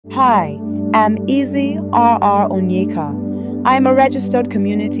Hi, I'm Izzy R.R. Onyeka. I am a registered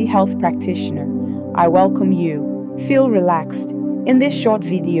community health practitioner. I welcome you. Feel relaxed. In this short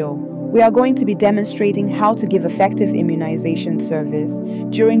video, we are going to be demonstrating how to give effective immunization service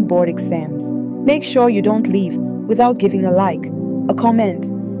during board exams. Make sure you don't leave without giving a like, a comment,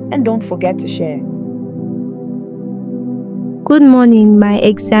 and don't forget to share. Good morning, my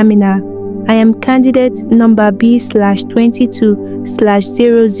examiner. I am candidate number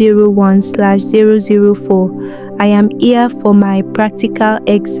B/22/001/004. I am here for my practical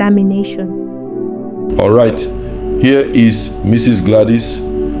examination. All right, here is Mrs. Gladys,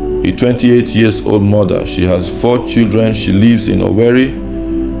 a 28 years old mother. She has 4 children. She lives in Owerri.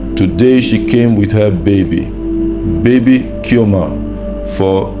 Today she came with her baby Kioma,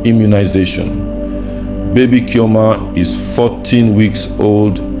 for immunization. Baby Kioma is 14 weeks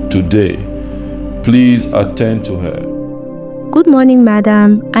old today. Please attend to her. Good morning,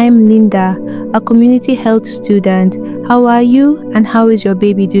 madam. I am Linda, a community health student. How are you and how is your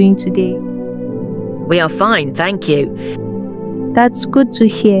baby doing today? We are fine, thank you. That's good to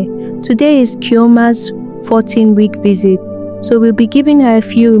hear. Today is Kioma's 14-week visit, so we'll be giving her a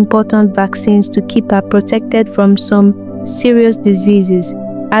few important vaccines to keep her protected from some serious diseases.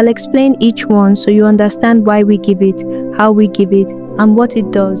 I'll explain each one so you understand why we give it, how we give it, and what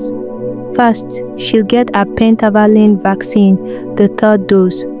it does. First, she'll get a pentavalent vaccine, the 3rd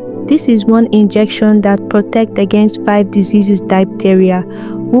dose. This is one injection that protects against 5 diseases: diphtheria,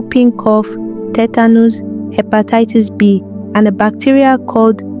 whooping cough, tetanus, hepatitis B, and a bacteria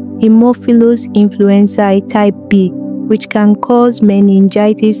called Haemophilus influenzae type B, which can cause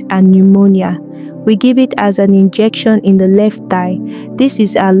meningitis and pneumonia. We give it as an injection in the left thigh. This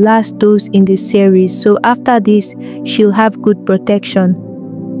is our last dose in the series, so after this, she'll have good protection.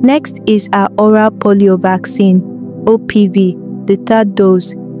 Next is our oral polio vaccine, OPV, the 3rd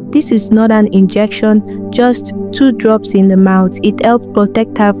dose. This is not an injection, just 2 drops in the mouth. It helps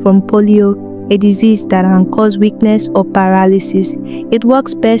protect her from polio, a disease that can cause weakness or paralysis. It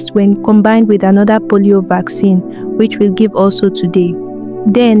works best when combined with another polio vaccine, which we'll give also today.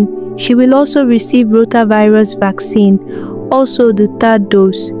 Then, she will also receive rotavirus vaccine, also the 3rd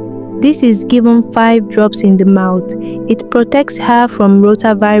dose. This is given 5 drops in the mouth. It protects her from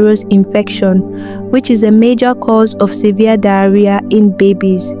rotavirus infection, which is a major cause of severe diarrhea in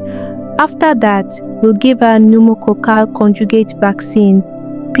babies. After that, we'll give her pneumococcal conjugate vaccine,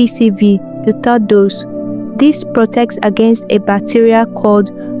 PCV, the 3rd dose. This protects against a bacteria called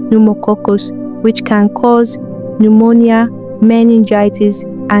pneumococcus, which can cause pneumonia, meningitis,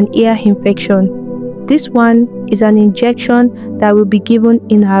 and ear infection. This one is an injection that will be given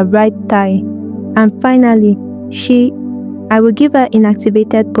in her right thigh. And finally, I will give her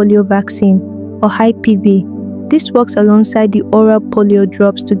inactivated polio vaccine, or IPV. This works alongside the oral polio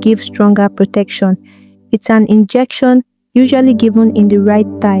drops to give stronger protection. It's an injection usually given in the right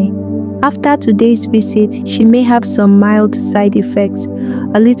thigh. After today's visit, she may have some mild side effects,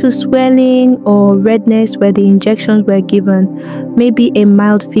 a little swelling or redness where the injections were given, maybe a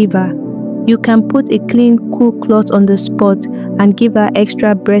mild fever. You can put a clean, cool cloth on the spot and give her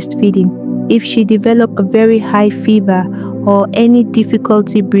extra breastfeeding. If she develops a very high fever or any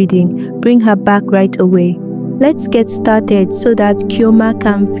difficulty breathing, bring her back right away. Let's get started so that Kioma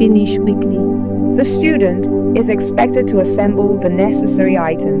can finish quickly. The student is expected to assemble the necessary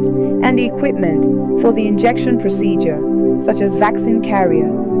items and the equipment for the injection procedure, such as vaccine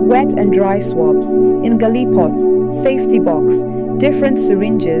carrier, wet and dry swabs, ingali pot, safety box, different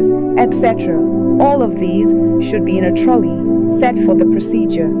syringes, etc. All of these should be in a trolley set for the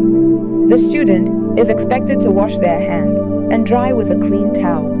procedure. The student is expected to wash their hands and dry with a clean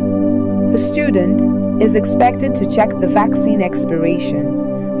towel. The student is expected to check the vaccine expiration,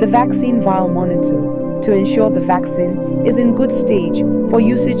 the vaccine vial monitor, to ensure the vaccine is in good stage for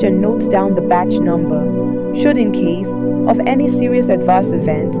usage and note down the batch number, should in case of any serious adverse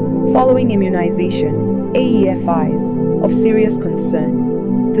event following immunization, AEFIs, of serious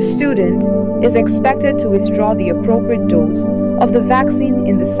concern. The student is expected to withdraw the appropriate dose of the vaccine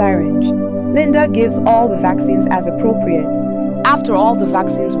in the syringe. Linda gives all the vaccines as appropriate. After all the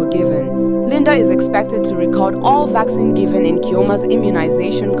vaccines were given, Linda is expected to record all vaccine given in Kioma's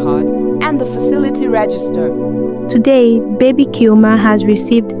immunization card and the facility register. Today, baby Kioma has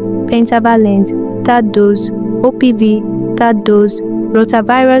received pentavalent 3rd dose, OPV 3rd dose,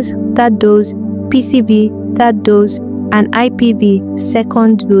 rotavirus 3rd dose, PCV 3rd dose, and IPV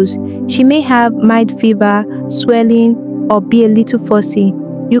 2nd dose. She may have mild fever, swelling, or be a little fussy.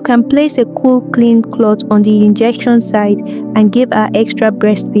 You can place a cool, clean cloth on the injection site and give her extra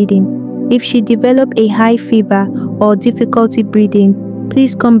breastfeeding. If she develops a high fever or difficulty breathing,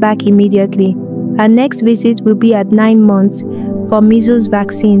 please come back immediately. Our next visit will be at 9 months for measles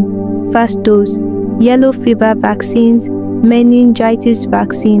vaccine, first dose, yellow fever vaccines, meningitis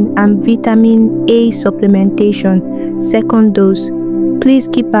vaccine, and vitamin A supplementation, second dose. Please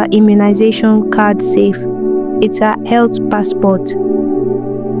keep our immunization card safe. It's our health passport.